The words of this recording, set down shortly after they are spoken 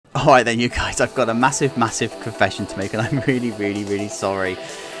Alright then, you guys, I've got a massive confession to make, and I'm really sorry.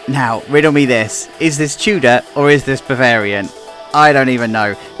 Now, riddle me this. Is this Tudor or is this Bavarian? I don't even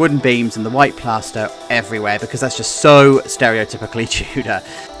know. Wooden beams and the white plaster everywhere, because that's just so stereotypically Tudor.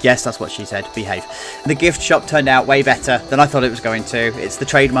 Yes, that's what she said. Behave. The gift shop turned out way better than I thought it was going to. It's the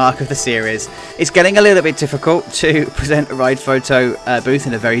trademark of the series. It's getting a little bit difficult to present a ride photo booth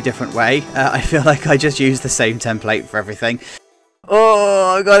in a very different way. I feel like I just use the same template for everything.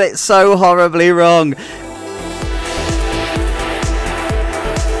 Oh, I got it so horribly wrong.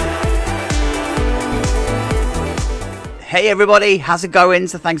 Hey everybody, how's it going?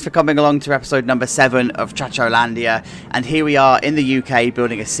 So thanks for coming along to episode number 7 of ChachoLandia, and here we are in the UK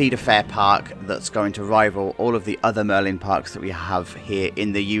building a Cedar Fair park that's going to rival all of the other Merlin parks that we have here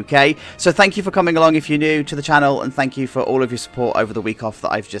in the UK. So thank you for coming along if you're new to the channel, and thank you for all of your support over the week off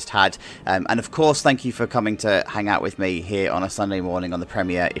that I've just had, and of course thank you for coming to hang out with me here on a Sunday morning on the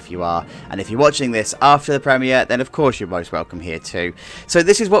premiere if you are, and if you're watching this after the premiere then of course you're most welcome here too. So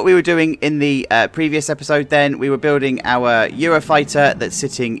this is what we were doing in the previous episode. Then we were building our Eurofighter that's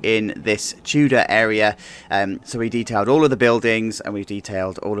sitting in this Tudor area, so we detailed all of the buildings and we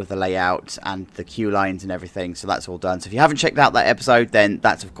detailed all of the layout and the queue lines and everything, so that's all done. So if you haven't checked out that episode, then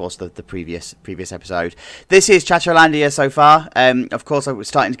that's of course the previous episode. This is ChachoLandia so far. Of course we're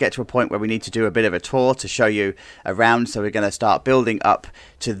starting to get to a point where we need to do a bit of a tour to show you around, so we're going to start building up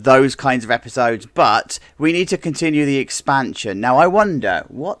to those kinds of episodes, but we need to continue the expansion. Now I wonder,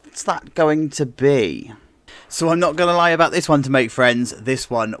 what's that going to be? So I'm not going to lie about this one, to make friends. This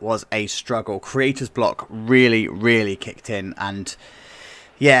one was a struggle. Creator's block really kicked in, and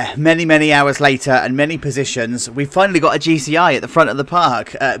yeah, many hours later and many positions, we finally got a GCI at the front of the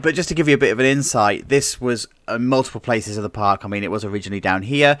park. But just to give you a bit of an insight, this was multiple places of the park. I mean, it was originally down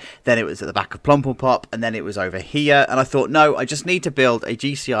here, then it was at the back of Plomplepop, and then it was over here. And I thought, no, I just need to build a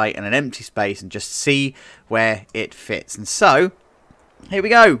GCI in an empty space and just see where it fits. And so, here we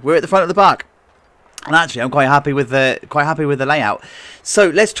go. We're at the front of the park. And actually, I'm quite happy with the layout. So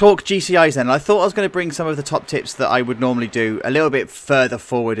let's talk GCIs then. I thought I was going to bring some of the top tips that I would normally do a little bit further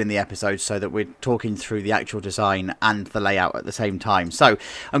forward in the episode, so that we're talking through the actual design and the layout at the same time. So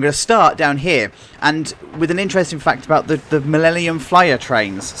I'm going to start down here, and with an interesting fact about the Millennium Flyer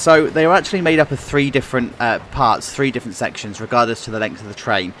trains. So they are actually made up of 3 different parts, 3 different sections, regardless to the length of the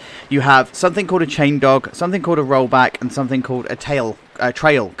train. You have something called a chain dog, something called a rollback, and something called a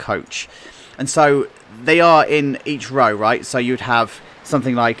trail coach. And so they are in each row, right? So you'd have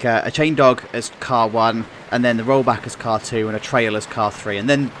something like a chain dog as car 1, and then the rollback as car 2, and a trail as car 3. And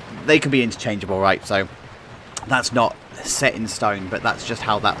then they can be interchangeable, right? So that's not set in stone, but that's just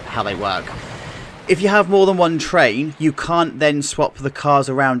how they work. If you have more than one train, you can't then swap the cars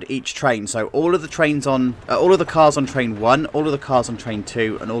around each train. So all of the trains on, all of the cars on train 1, all of the cars on train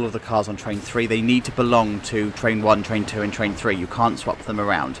 2, and all of the cars on train 3, they need to belong to train 1, train 2, and train 3. You can't swap them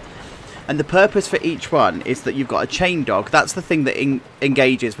around. And the purpose for each one is that you've got a chain dog. That's the thing that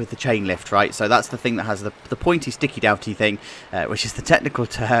engages with the chain lift, right? So that's the thing that has the pointy, sticky, doughty thing, which is the technical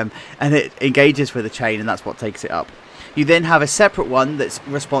term, and it engages with the chain, and that's what takes it up. You then have a separate one that's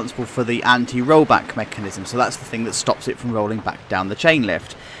responsible for the anti-rollback mechanism. So that's the thing that stops it from rolling back down the chain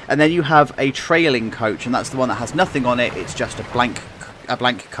lift. And then you have a trailing coach, and that's the one that has nothing on it. It's just a blank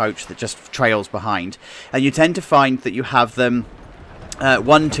coach that just trails behind. And you tend to find that you have them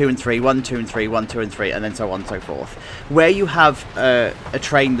 1, 2, and 3, 1, 2, and 3, 1, 2, and 3, and then so on and so forth. Where you have a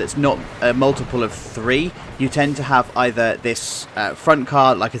train that's not a multiple of 3, you tend to have either this front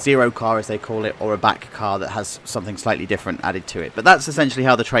car, like a zero car as they call it, or a back car that has something slightly different added to it. But that's essentially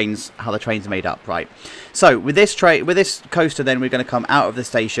how the train's made up, right? So with this coaster, then we're going to come out of the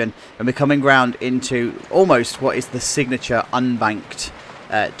station, and we're coming round into almost what is the signature unbanked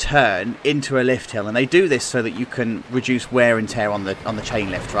turn into a lift hill, and they do this so that you can reduce wear and tear on the chain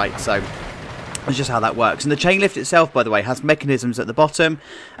lift, right? So that's just how that works. And the chain lift itself, by the way, has mechanisms at the bottom,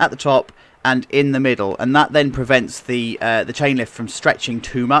 at the top, and in the middle, and that then prevents the chain lift from stretching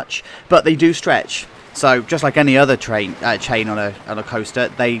too much. But they do stretch, so just like any other chain on a coaster,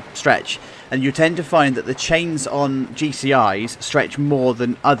 they stretch. And you tend to find that the chains on GCIs stretch more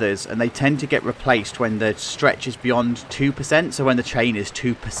than others, and they tend to get replaced when the stretch is beyond 2%, so when the chain is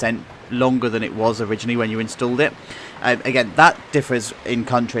 2% longer than it was originally when you installed it. Again, that differs in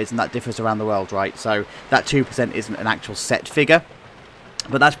countries and that differs around the world, right? So that 2% isn't an actual set figure,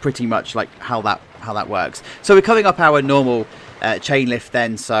 but that's pretty much like how that works. So we're coming up our normal chain lift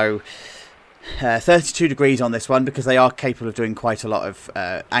then, so 32 degrees on this one, because they are capable of doing quite a lot of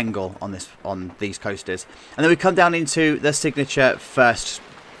angle on these coasters. And then we come down into the signature first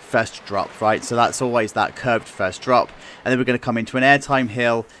first drop, right? So that's always that curved first drop. And then we're going to come into an airtime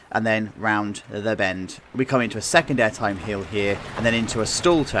hill and then round the bend. We come into a second airtime hill here and then into a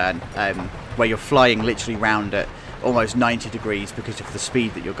stall turn where you're flying literally round at almost 90 degrees because of the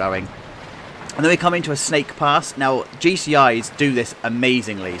speed that you're going. And then we come into a snake pass. Now, GCIs do this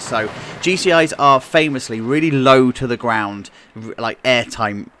amazingly. So, GCIs are famously really low to the ground, like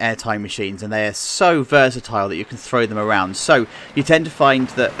airtime machines, and they are so versatile that you can throw them around. So, you tend to find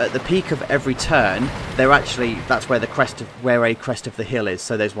that at the peak of every turn, they're actually, that's where a crest of the hill is.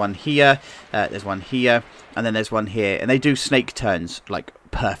 So, there's one here, there's one here, and then there's one here, and they do snake turns like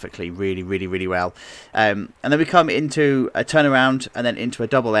perfectly, really well. And then we come into a turnaround and then into a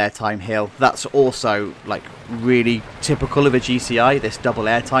double airtime hill. That's also like really typical of a GCI, this double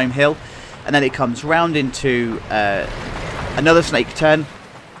airtime hill. And then it comes round into another snake turn.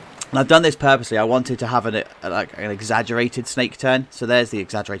 And I've done this purposely. I wanted to have an exaggerated snake turn. So there's the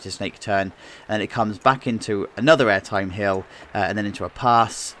exaggerated snake turn. And then it comes back into another airtime hill and then into a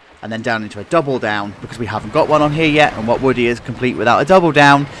pass. And then down into a double down, because we haven't got one on here yet, and what Woody is complete without a double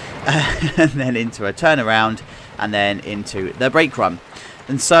down, and then into a turnaround, and then into the brake run.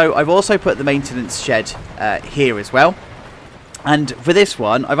 And so I've also put the maintenance shed here as well. And for this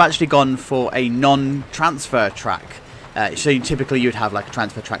one, I've actually gone for a non-transfer track. So typically you'd have like a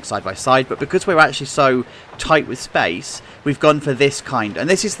transfer track side by side, but because we're actually so tight with space, we've gone for this kind. And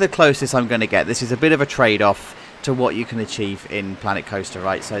this is the closest I'm going to get. This is a bit of a trade-off to what you can achieve in Planet Coaster,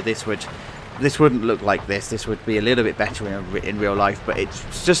 right? So this wouldn't look like this. This would be a little bit better in real life, but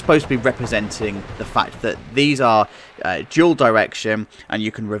it's just supposed to be representing the fact that these are dual direction, and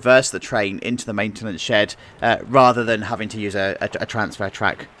you can reverse the train into the maintenance shed rather than having to use a transfer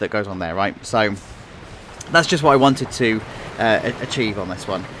track that goes on there, right? So that's just what I wanted to achieve on this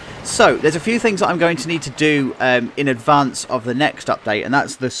one. So, there's a few things that I'm going to need to do in advance of the next update, and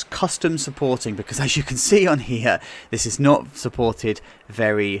that's this custom supporting, because as you can see on here, this is not supported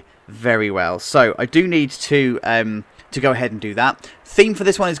very well. So, I do need to go ahead and do that. Theme for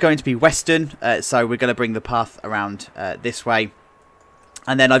this one is going to be Western, so we're going to bring the path around this way.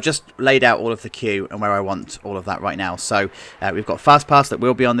 And then I've just laid out all of the queue and where I want all of that right now. So we've got Fast Pass that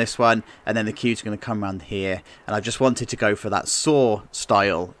will be on this one, and then the queue's going to come around here. And I just wanted to go for that saw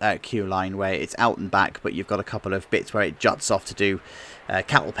style queue line where it's out and back, but you've got a couple of bits where it juts off to do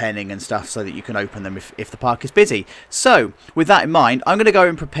cattle penning and stuff, so that you can open them if the park is busy. So with that in mind, I'm going to go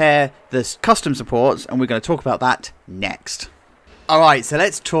and prepare the custom supports, and we're going to talk about that next. Alright, so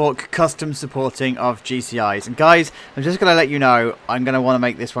let's talk custom supporting of GCIs. And guys, I'm just going to let you know, I'm going to want to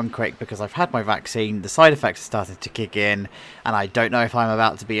make this one quick because I've had my vaccine, the side effects have started to kick in, and I don't know if I'm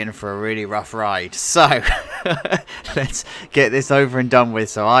about to be in for a really rough ride. So, let's get this over and done with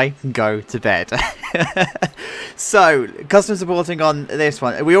so I can go to bed. So, custom supporting on this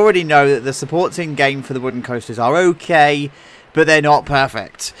one. We already know that the supports in game for the wooden coasters are okay, but they're not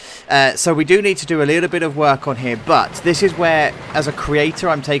perfect. So we do need to do a little bit of work on here, but this is where, as a creator,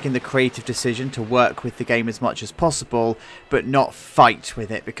 I'm taking the creative decision to work with the game as much as possible, but not fight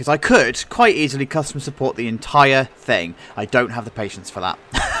with it, because I could quite easily custom support the entire thing. I don't have the patience for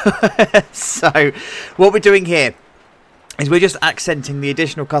that. So what we're doing here is we're just accenting the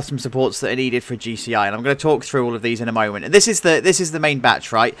additional custom supports that are needed for GCI, and I'm going to talk through all of these in a moment. And this is the main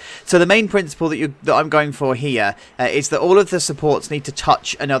batch, right? So the main principle that I'm going for here is that all of the supports need to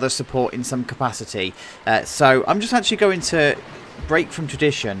touch another support in some capacity. So I'm just actually going to break from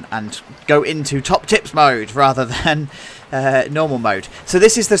tradition and go into top tips mode rather than normal mode. So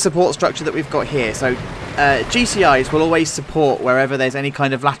this is the support structure that we've got here. So GCIs will always support wherever there's any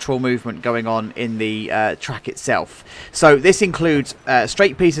kind of lateral movement going on in the track itself. So this includes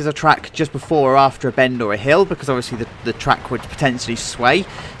straight pieces of track just before or after a bend or a hill, because obviously the track would potentially sway.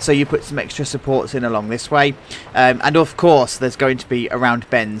 So you put some extra supports in along this way. And of course there's going to be around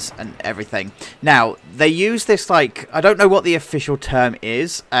bends and everything. Now they use this, like, I don't know what the official term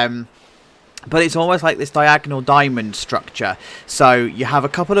is, but it's almost like this diagonal diamond structure. So you have a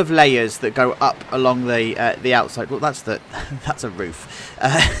couple of layers that go up along the outside. Well, that's a roof.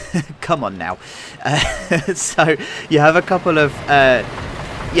 Come on now. So you have a couple of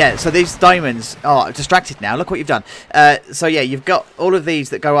yeah. So these diamonds. Oh, I'm distracted now. Look what you've done. So yeah, you've got all of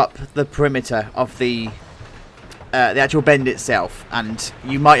these that go up the perimeter of the actual bend itself, and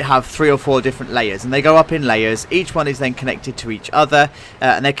you might have 3 or 4 different layers, and they go up in layers. Each one is then connected to each other,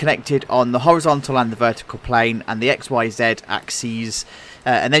 and they're connected on the horizontal and the vertical plane and the XYZ axes,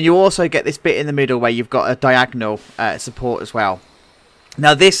 and then you also get this bit in the middle where you've got a diagonal support as well.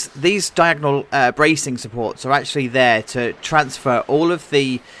 Now these diagonal bracing supports are actually there to transfer all of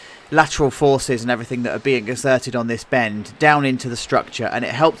the lateral forces and everything that are being exerted on this bend down into the structure, and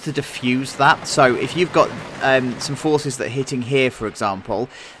it helps to diffuse that. So if you've got some forces that are hitting here, for example,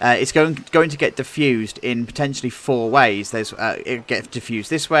 it's going to get diffused in potentially 4 ways. It gets diffused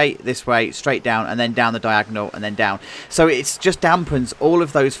this way, straight down, and then down the diagonal, and then down. So it just dampens all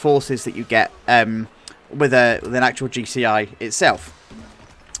of those forces that you get with an actual GCI itself.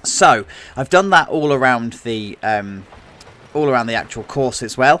 So I've done that all around the actual course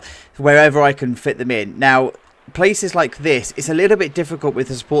as well, wherever I can fit them in. Now, places like this, it's a little bit difficult with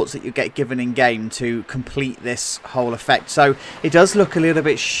the supports that you get given in game to complete this whole effect. So it does look a little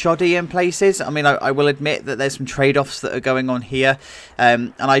bit shoddy in places. I mean, I will admit that there's some trade-offs that are going on here,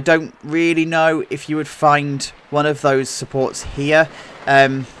 and I don't really know if you would find one of those supports here.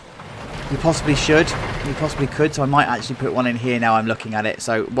 You possibly should. You possibly could. So I might actually put one in here now I'm looking at it.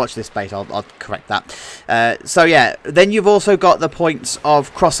 So watch this space. I'll correct that. So yeah, then you've also got the points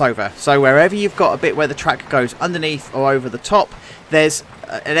of crossover. So wherever you've got a bit where the track goes underneath or over the top, there's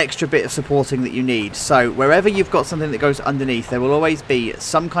an extra bit of supporting that you need. So wherever you've got something that goes underneath, there will always be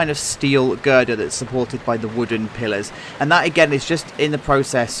some kind of steel girder that's supported by the wooden pillars, and that again is just in the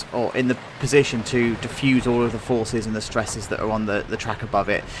process or in the position to diffuse all of the forces and the stresses that are on the track above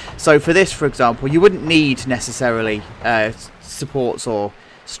it. So for this, for example, you wouldn't need necessarily supports or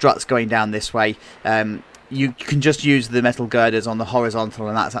struts going down this way. You can just use the metal girders on the horizontal,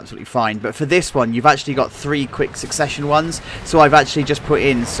 and that's absolutely fine. But for this one, you've actually got 3 quick succession ones. So I've actually just put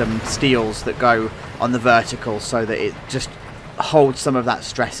in some steels that go on the vertical so that it just holds some of that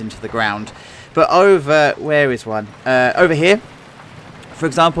stress into the ground. But where is one? Over here, for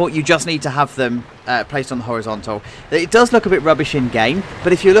example, you just need to have them placed on the horizontal. It does look a bit rubbish in game,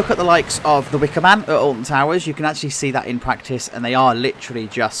 but if you look at the likes of the WickerMan at Alton Towers, you can actually see that in practice, and they are literally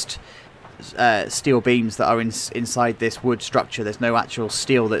just steel beams that are inside this wood structure. There's no actual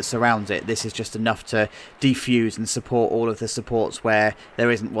steel that surrounds it. This is just enough to defuse and support all of the supports where there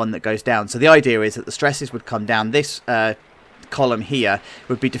isn't one that goes down. So the idea is that the stresses would come down this column here,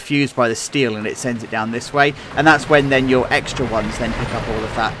 would be diffused by the steel, and it sends it down this way, and that's when then your extra ones then pick up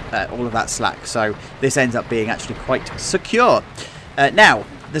all of that slack. So this ends up being actually quite secure. Now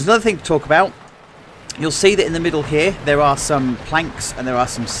there's another thing to talk about. You'll see that in the middle here there are some planks and there are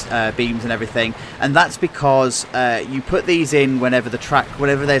some beams and everything, and that's because you put these in whenever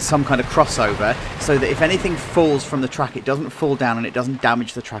there's some kind of crossover, so that if anything falls from the track, it doesn't fall down and it doesn't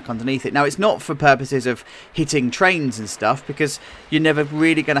damage the track underneath it. Now, it's not for purposes of hitting trains and stuff, because you're never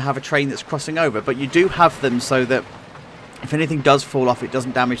really going to have a train that's crossing over, but you do have them so that if anything does fall off, it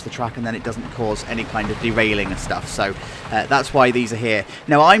doesn't damage the track, and then it doesn't cause any kind of derailing and stuff. So that's why these are here.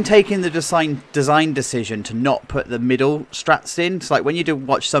 Now, I'm taking the design decision to not put the middle strats in. It's like when you do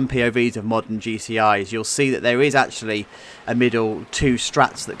watch some POVs of modern GCIs, you'll see that there is actually a middle 2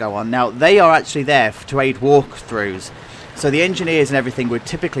 strats that go on. Now, they are actually there to aid walkthroughs. So the engineers and everything would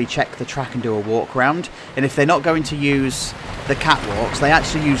typically check the track and do a walk round. And if they're not going to use the catwalks, they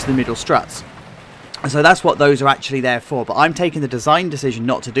actually use the middle struts. So that's what those are actually there for. But I'm taking the design decision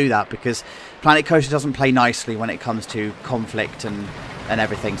not to do that, because Planet Coaster doesn't play nicely when it comes to conflict and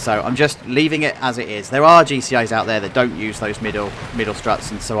everything. So I'm just leaving it as it is. There are GCIs out there that don't use those middle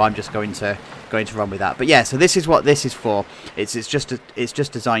struts, and so I'm just going to run with that. But yeah, so this is what this is for. It's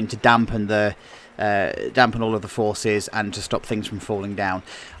just designed to dampen all of the forces and to stop things from falling down.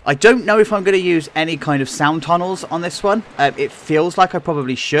 I don't know if I'm going to use any kind of sound tunnels on this one. It feels like I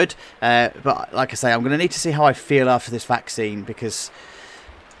probably should, but like I say, I'm going to need to see how I feel after this vaccine, because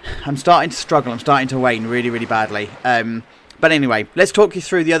I'm starting to struggle. I'm starting to wane really, really badly. But anyway, let's talk you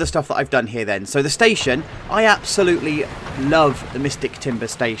through the other stuff that I've done here then. So the station, I absolutely love the Mystic Timber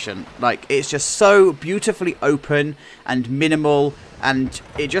station. Like, it's just so beautifully open and minimal, and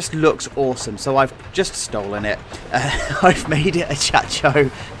it just looks awesome. So I've just stolen it. I've made it a Chacho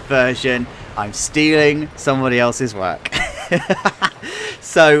version. I'm stealing somebody else's work.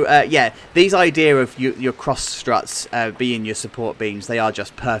 So yeah, these idea of your cross struts being your support beams, they are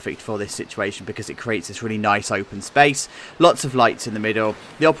just perfect for this situation, because it creates this really nice open space. Lots of lights in the middle.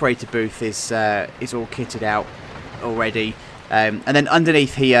 The operator booth is all kitted out already. And then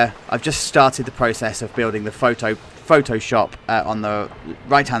underneath here, I've just started the process of building the photo shop on the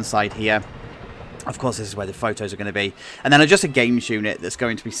right hand side here. Of course, this is where the photos are going to be, and then just a games unit that's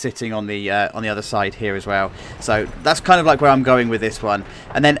going to be sitting on the other side here as well. So that's kind of like where I'm going with this one.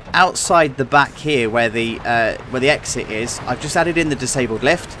 And then outside the back here, where the exit is, I've just added in the disabled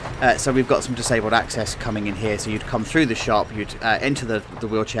lift. So we've got some disabled access coming in here. So you'd come through the shop, you'd enter the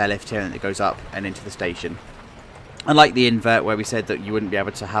wheelchair lift here, and it goes up and into the station. Unlike the invert, where we said that you wouldn't be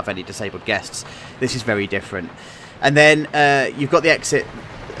able to have any disabled guests, this is very different. And then you've got the exit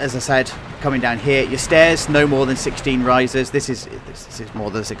as I said, coming down here, your stairs, no more than 16 risers. This is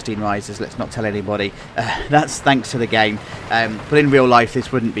more than 16 risers, let's not tell anybody. That's thanks to the game. But in real life,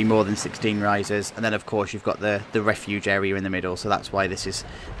 this wouldn't be more than 16 risers. And then, of course, you've got the refuge area in the middle, so that's why this is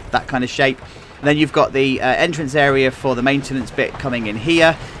that kind of shape. And then you've got the entrance area for the maintenance bit coming in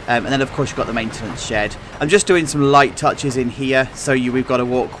here. And then, of course, you've got the maintenance shed. I'm just doing some light touches in here. So we've got a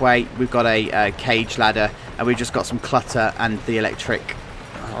walkway, we've got a cage ladder, and we've just got some clutter and the electric.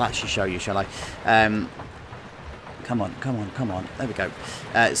 I'll actually show you, shall I? Come on. There we go.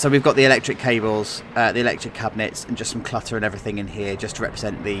 So we've got the electric cables, the electric cabinets, and just some clutter and everything in here just to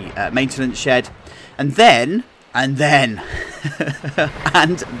represent the maintenance shed. And then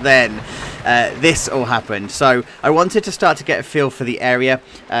this all happened. So I wanted to start to get a feel for the area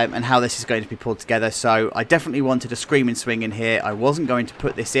and how this is going to be pulled together. So I definitely wanted a scream and swing in here. I wasn't going to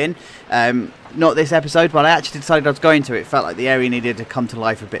put this in, not this episode, but I actually decided I was going to. It felt like the area needed to come to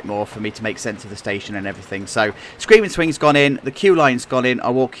life a bit more for me to make sense of the station and everything. So scream and swing's gone in, the queue line's gone in.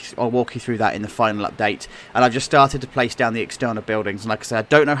 I'll walk you through that in the final update. And I've just started to place down the external buildings. And like I said, I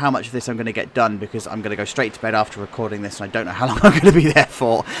don't know how much of this I'm going to get done because I'm going to go straight to bed after recording this, and I don't know how long I'm going to be there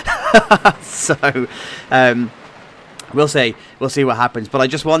for. So we'll see what happens. But I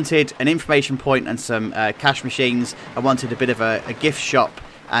just wanted an information point and some cash machines. I wanted a bit of a gift shop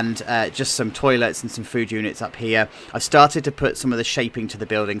and just some toilets and some food units up here. I've started to put some of the shaping to the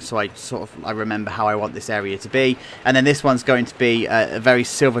building, so I remember how I want this area to be. And then this one's going to be a very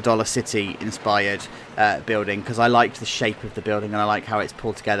Silver Dollar City inspired building, because I liked the shape of the building and I like how it's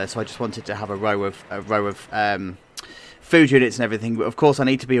pulled together. So I just wanted to have a row of food units and everything. But of course I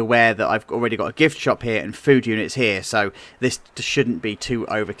need to be aware that I've already got a gift shop here and food units here, so this shouldn't be too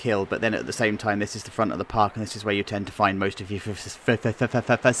overkill. But then at the same time, this is the front of the park, and this is where you tend to find most of your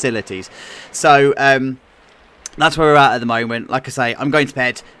facilities. So that's where we're at the moment. Like I say, I'm going to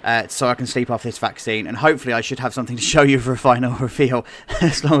bed so I can sleep off this vaccine, and hopefully I should have something to show you for a final reveal,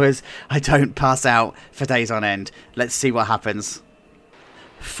 as long as I don't pass out for days on end. Let's see what happens.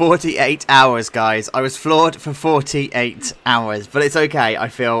 48 hours, guys. I was floored for 48 hours, but it's okay. I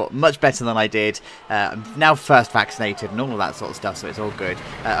feel much better than I did. I'm now first vaccinated and all of that sort of stuff, so it's all good.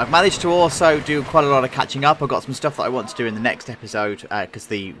 I've managed to also do quite a lot of catching up. I've got some stuff that I want to do in the next episode because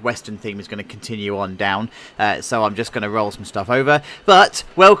the Western theme is going to continue on down, so I'm just going to roll some stuff over. But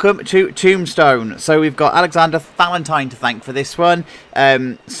welcome to Tombstone. So we've got Alexander Valentine to thank for this one.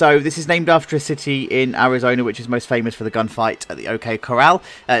 So this is named after a city in Arizona which is most famous for the gunfight at the OK Corral.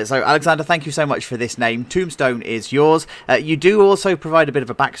 So Alexander, thank you so much for this name. Tombstone is yours. You do also provide a bit of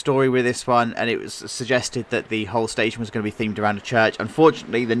a backstory with this one, and it was suggested that the whole station was going to be themed around a church.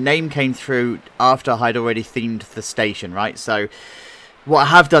 Unfortunately, the name came through after I'd already themed the station, right? So what I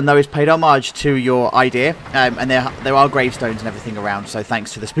have done, though, is paid homage to your idea, and there are gravestones and everything around, so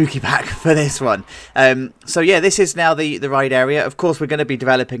thanks to the spooky pack for this one. So yeah, this is now the ride area. Of course, we're going to be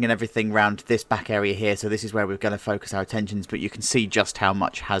developing and everything around this back area here, so this is where we're going to focus our attentions, but you can see just how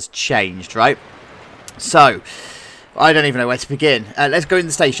much has changed, right? So, I don't even know where to begin. Let's go in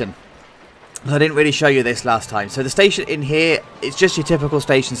the station. I didn't really show you this last time. So the station in here, it's just your typical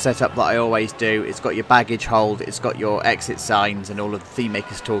station setup that I always do. It's got your baggage hold, it's got your exit signs and all of the Theme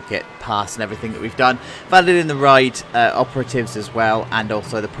Maker's Toolkit pass and everything that we've done. I've added in the ride operatives as well, and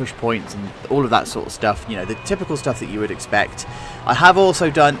also the push points and all of that sort of stuff. You know, the typical stuff that you would expect. I have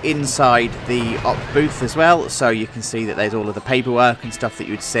also done inside the op booth as well, so you can see that there's all of the paperwork and stuff that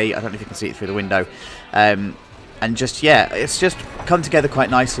you would see. I don't know if you can see it through the window. And just, yeah, it's just come together quite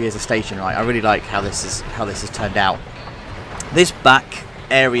nicely as a station, right? I really like how this has turned out. This back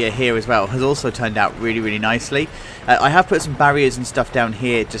area here as well has also turned out really, really nicely. I have put some barriers and stuff down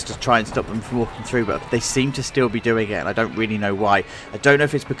here just to try and stop them from walking through, but they seem to still be doing it, and I don't really know why. I don't know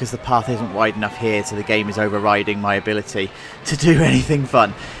if it's because the path isn't wide enough here, so the game is overriding my ability to do anything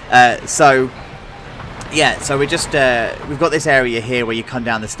fun. Yeah, so we're just, we've got this area here where you come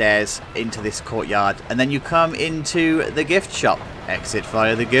down the stairs into this courtyard, and then you come into the gift shop. Exit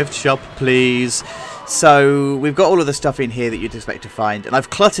via the gift shop, please. So we've got all of the stuff in here that you'd expect to find, and I've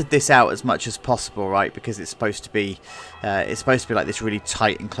cluttered this out as much as possible, right? Because it's supposed to be like this really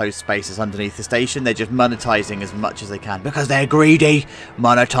tight enclosed spaces underneath the station. They're just monetizing as much as they can because they're greedy.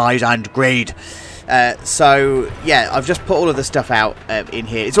 Monetize and greed. So yeah, I've just put all of the stuff out in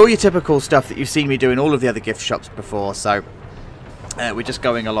here. It's all your typical stuff that you've seen me do in all of the other gift shops before. So we're just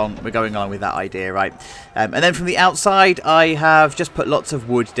going along. We're going along with that idea, right? And then from the outside, I have just put lots of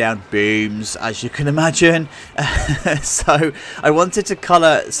wood down, beams, as you can imagine. So I wanted to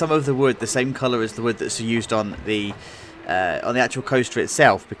colour some of the wood the same colour as the wood that's used on the actual coaster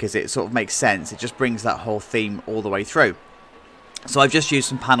itself, because it sort of makes sense. It just brings that whole theme all the way through. So I've just used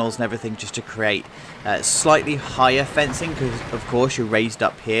some panels and everything just to create slightly higher fencing, because of course you're raised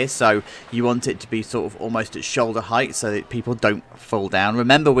up here, so you want it to be sort of almost at shoulder height so that people don't fall down.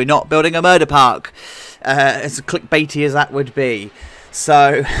 Remember, we're not building a murder park, as clickbaity as that would be.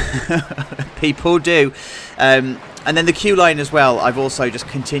 So people do. And then the queue line as well, I've also just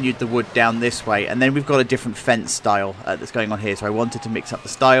continued the wood down this way, and then we've got a different fence style that's going on here, so I wanted to mix up the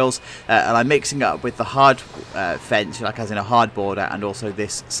styles, and I'm mixing it up with the hard fence, like as in a hard border, and also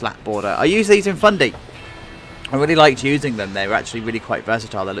this slat border. I use these in Fundy. I really liked using them. They're actually really quite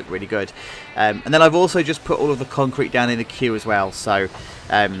versatile. They look really good. And then I've also just put all of the concrete down in the queue as well, so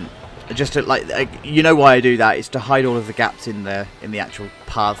just to, like, you know why I do that, it's to hide all of the gaps in the actual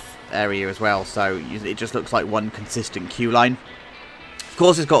path area as well, so it just looks like one consistent queue line. Of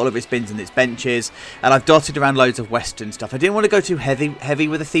course, it's got all of its bins and its benches, and I've dotted around loads of Western stuff. I didn't want to go too heavy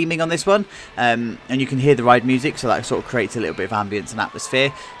with the theming on this one, and you can hear the ride music, so that sort of creates a little bit of ambience and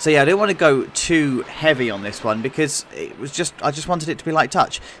atmosphere. So yeah, I didn't want to go too heavy on this one, because it was I just wanted it to be light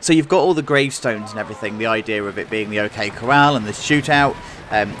touch. So you've got all the gravestones and everything, the idea of it being the OK Corral and the shootout,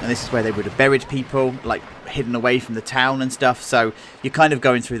 and this is where they would have buried people, like hidden away from the town and stuff, so you're kind of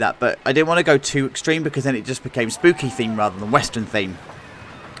going through that, but I didn't want to go too extreme, because then it just became spooky theme rather than Western theme.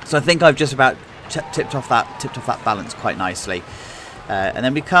 So I think I've just about tipped off that balance quite nicely. And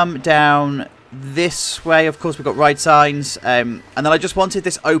then we come down this way. Of course, we've got ride signs, and then I just wanted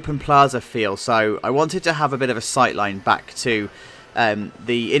this open plaza feel, so I wanted to have a bit of a sight line back to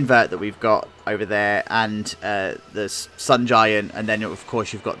the invert that we've got over there, and the Sun Giant, and then of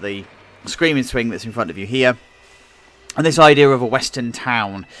course you've got the Screaming Swing that's in front of you here, and this idea of a Western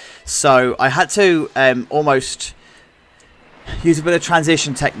town. So I had to almost use a bit of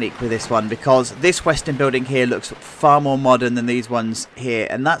transition technique with this one, because this Western building here looks far more modern than these ones here,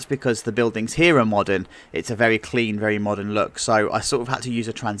 and that's because the buildings here are modern. It's a very clean, very modern look, so I sort of had to use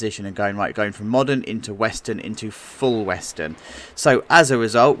a transition and going from modern into Western into full Western. So as a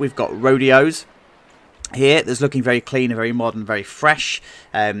result, we've got rodeos here that's looking very clean and very modern, very fresh.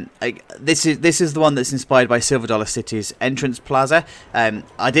 This is the one that's inspired by Silver Dollar City's entrance plaza.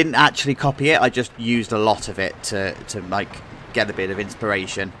 I didn't actually copy it, I just used a lot of it to like get a bit of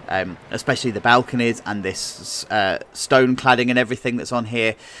inspiration, especially the balconies and this stone cladding and everything that's on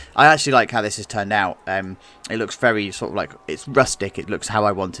here. I actually like how this has turned out. It looks very sort of like, it's rustic. It looks how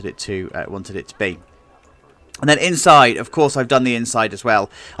I wanted it to be. And then inside, of course, I've done the inside as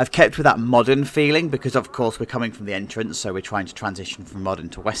well. I've kept with that modern feeling, because of course we're coming from the entrance, so we're trying to transition from modern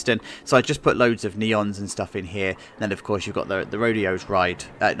to Western. So I just put loads of neons and stuff in here. And then of course you've got the Rodeos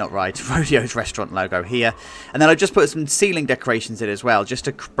Rodeos restaurant logo here. And then I just put some ceiling decorations in as well, just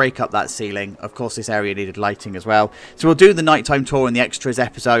to break up that ceiling. Of course this area needed lighting as well. So we'll do the nighttime tour in the extras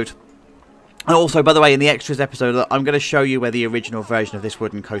episode. And also, by the way, in the extras episode, I'm going to show you where the original version of this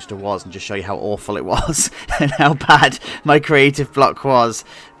wooden coaster was, and just show you how awful it was and how bad my creative block was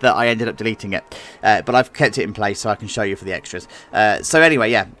that I ended up deleting it. But I've kept it in place so I can show you for the extras. So anyway,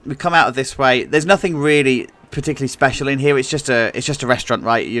 yeah, we come out of this way. There's nothing really particularly special in here. It's just a restaurant,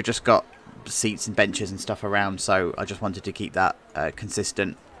 right? You've just got seats and benches and stuff around, so I just wanted to keep that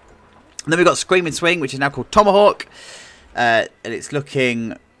consistent. And then we've got Screaming Swing, which is now called Tomahawk, and it's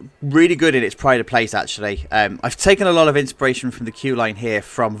looking really good in its pride of place, actually. I've taken a lot of inspiration from the queue line here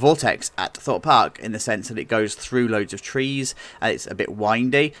from Vortex at Thorpe Park, in the sense that it goes through loads of trees and it's a bit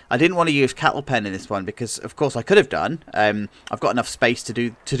windy. I didn't want to use cattle pen in this one, because of course I could have done. I've got enough space to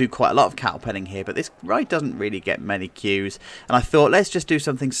do quite a lot of cattle penning here, but this ride doesn't really get many queues, and I thought let's just do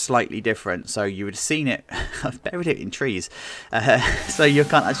something slightly different. So you would have seen it. I've buried it in trees, so you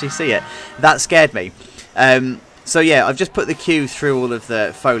can't actually see it. That scared me. So yeah, I've just put the queue through all of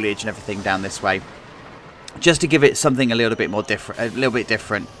the foliage and everything down this way, just to give it something a little bit more different,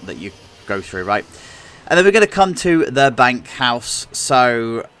 that you go through, right? And then we're going to come to the bank house.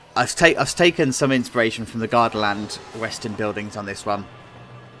 So I've taken some inspiration from the Gardaland Western buildings on this one.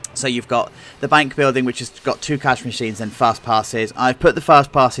 So you've got the bank building, which has got 2 cash machines and fast passes. I've put the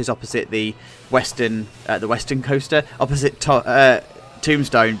fast passes opposite the Western coaster, opposite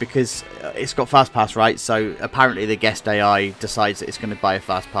Tombstone, because it's got fast pass, right? So apparently the guest AI decides that it's going to buy a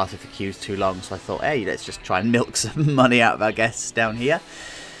fast pass if the queue's too long. So I thought, hey, let's just try and milk some money out of our guests down here.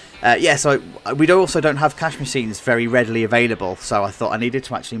 Yeah, so we also don't have cash machines very readily available, so I thought I needed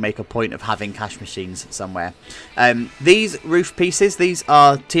to actually make a point of having cash machines somewhere. These roof pieces, these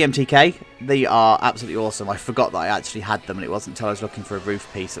are TMTK. They are absolutely awesome. I forgot that I actually had them, and it wasn't until I was looking for a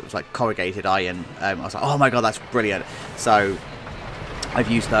roof piece that was like corrugated iron. I was like, oh my god, that's brilliant. So I've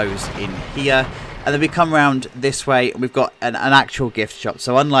used those in here. And then we come around this way and we've got an actual gift shop.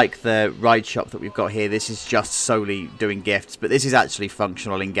 So unlike the ride shop that we've got here, this is just solely doing gifts, but this is actually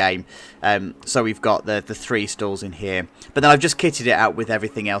functional in game. So we've got the 3 stalls in here, but then I've just kitted it out with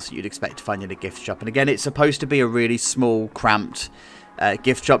everything else that you'd expect to find in a gift shop. And again, it's supposed to be a really small, cramped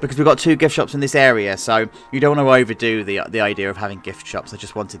gift shop, because we've got 2 gift shops in this area, so you don't want to overdo the idea of having gift shops. I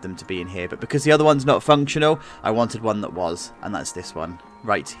just wanted them to be in here, but because the other one's not functional, I wanted one that was, and that's this one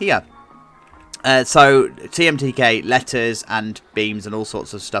right here. So TMTK letters and beams and all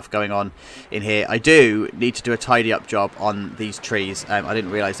sorts of stuff going on in here. I do need to do a tidy up job on these trees. I didn't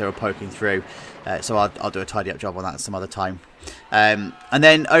realise they were poking through, so I'll do a tidy up job on that some other time. And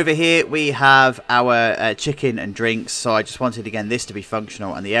then over here we have our chicken and drinks. So I just wanted again this to be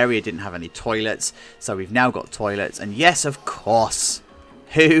functional, and the area didn't have any toilets, so we've now got toilets. And yes, of course,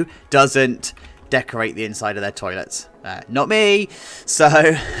 who doesn't decorate the inside of their toilets? Not me. So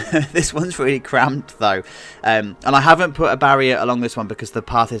this one's really cramped though, and I haven't put a barrier along this one because the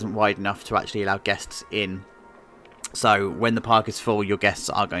path isn't wide enough to actually allow guests in. So when the park is full, your guests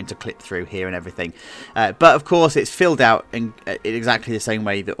are going to clip through here and everything. But of course, it's filled out in exactly the same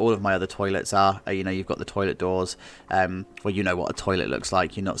way that all of my other toilets are. You know, you've got the toilet doors. Well, you know what a toilet looks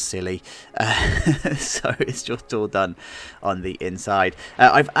like. You're not silly. So it's just all done on the inside.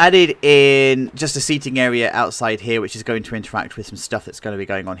 I've added in just a seating area outside here, which is going to interact with some stuff that's going to be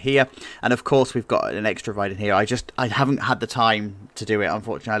going on here. And of course, we've got an extra ride in here. I haven't had the time to do it.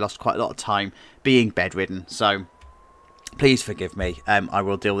 Unfortunately, I lost quite a lot of time being bedridden. So please forgive me. I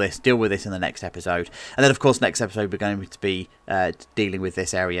will deal with this in the next episode. And then, of course, next episode we're going to be dealing with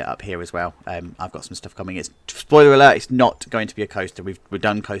this area up here as well. I've got some stuff coming. It's spoiler alert. It's not going to be a coaster. We've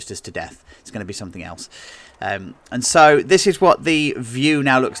done coasters to death. It's going to be something else. And so this is what the view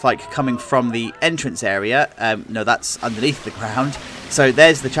now looks like coming from the entrance area. No, that's underneath the ground. So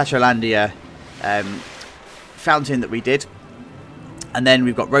there's the ChachoLandia fountain that we did. And then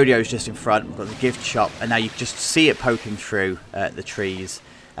we've got rodeos just in front, we've got the gift shop, and now you just see it poking through the trees.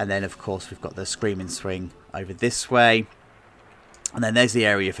 And then, of course, we've got the screaming swing over this way. And then there's the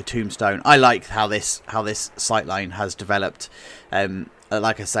area for Tombstone. I like how this sightline has developed.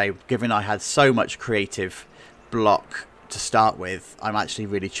 Like I say, given I had so much creative block to start with, I'm actually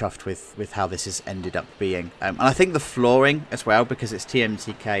really chuffed with how this has ended up being. And I think the flooring as well, because it's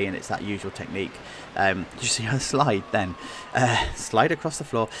TMTK and it's that usual technique. Did you see her slide then? Slide across the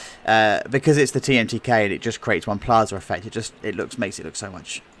floor. Because it's the TMTK and it just creates one plaza effect. It makes it look so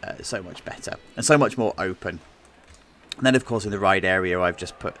much better and so much more open. And then, of course, in the ride area, I've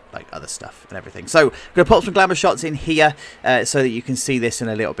just put like other stuff and everything. So I'm going to pop some glamour shots in here so that you can see this in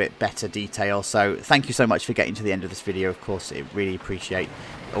a little bit better detail. So thank you so much for getting to the end of this video. Of course, I really appreciate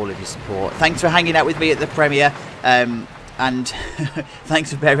all of your support. Thanks for hanging out with me at the premiere. And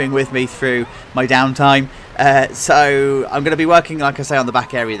thanks for bearing with me through my downtime. So I'm going to be working, like I say, on the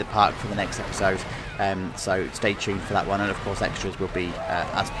back area of the park for the next episode. So stay tuned for that one. And, of course, extras will be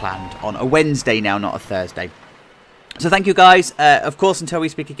as planned on a Wednesday now, not a Thursday. So thank you guys. Of course, until we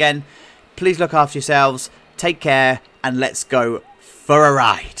speak again, please look after yourselves, take care, and let's go for a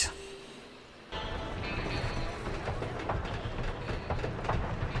ride.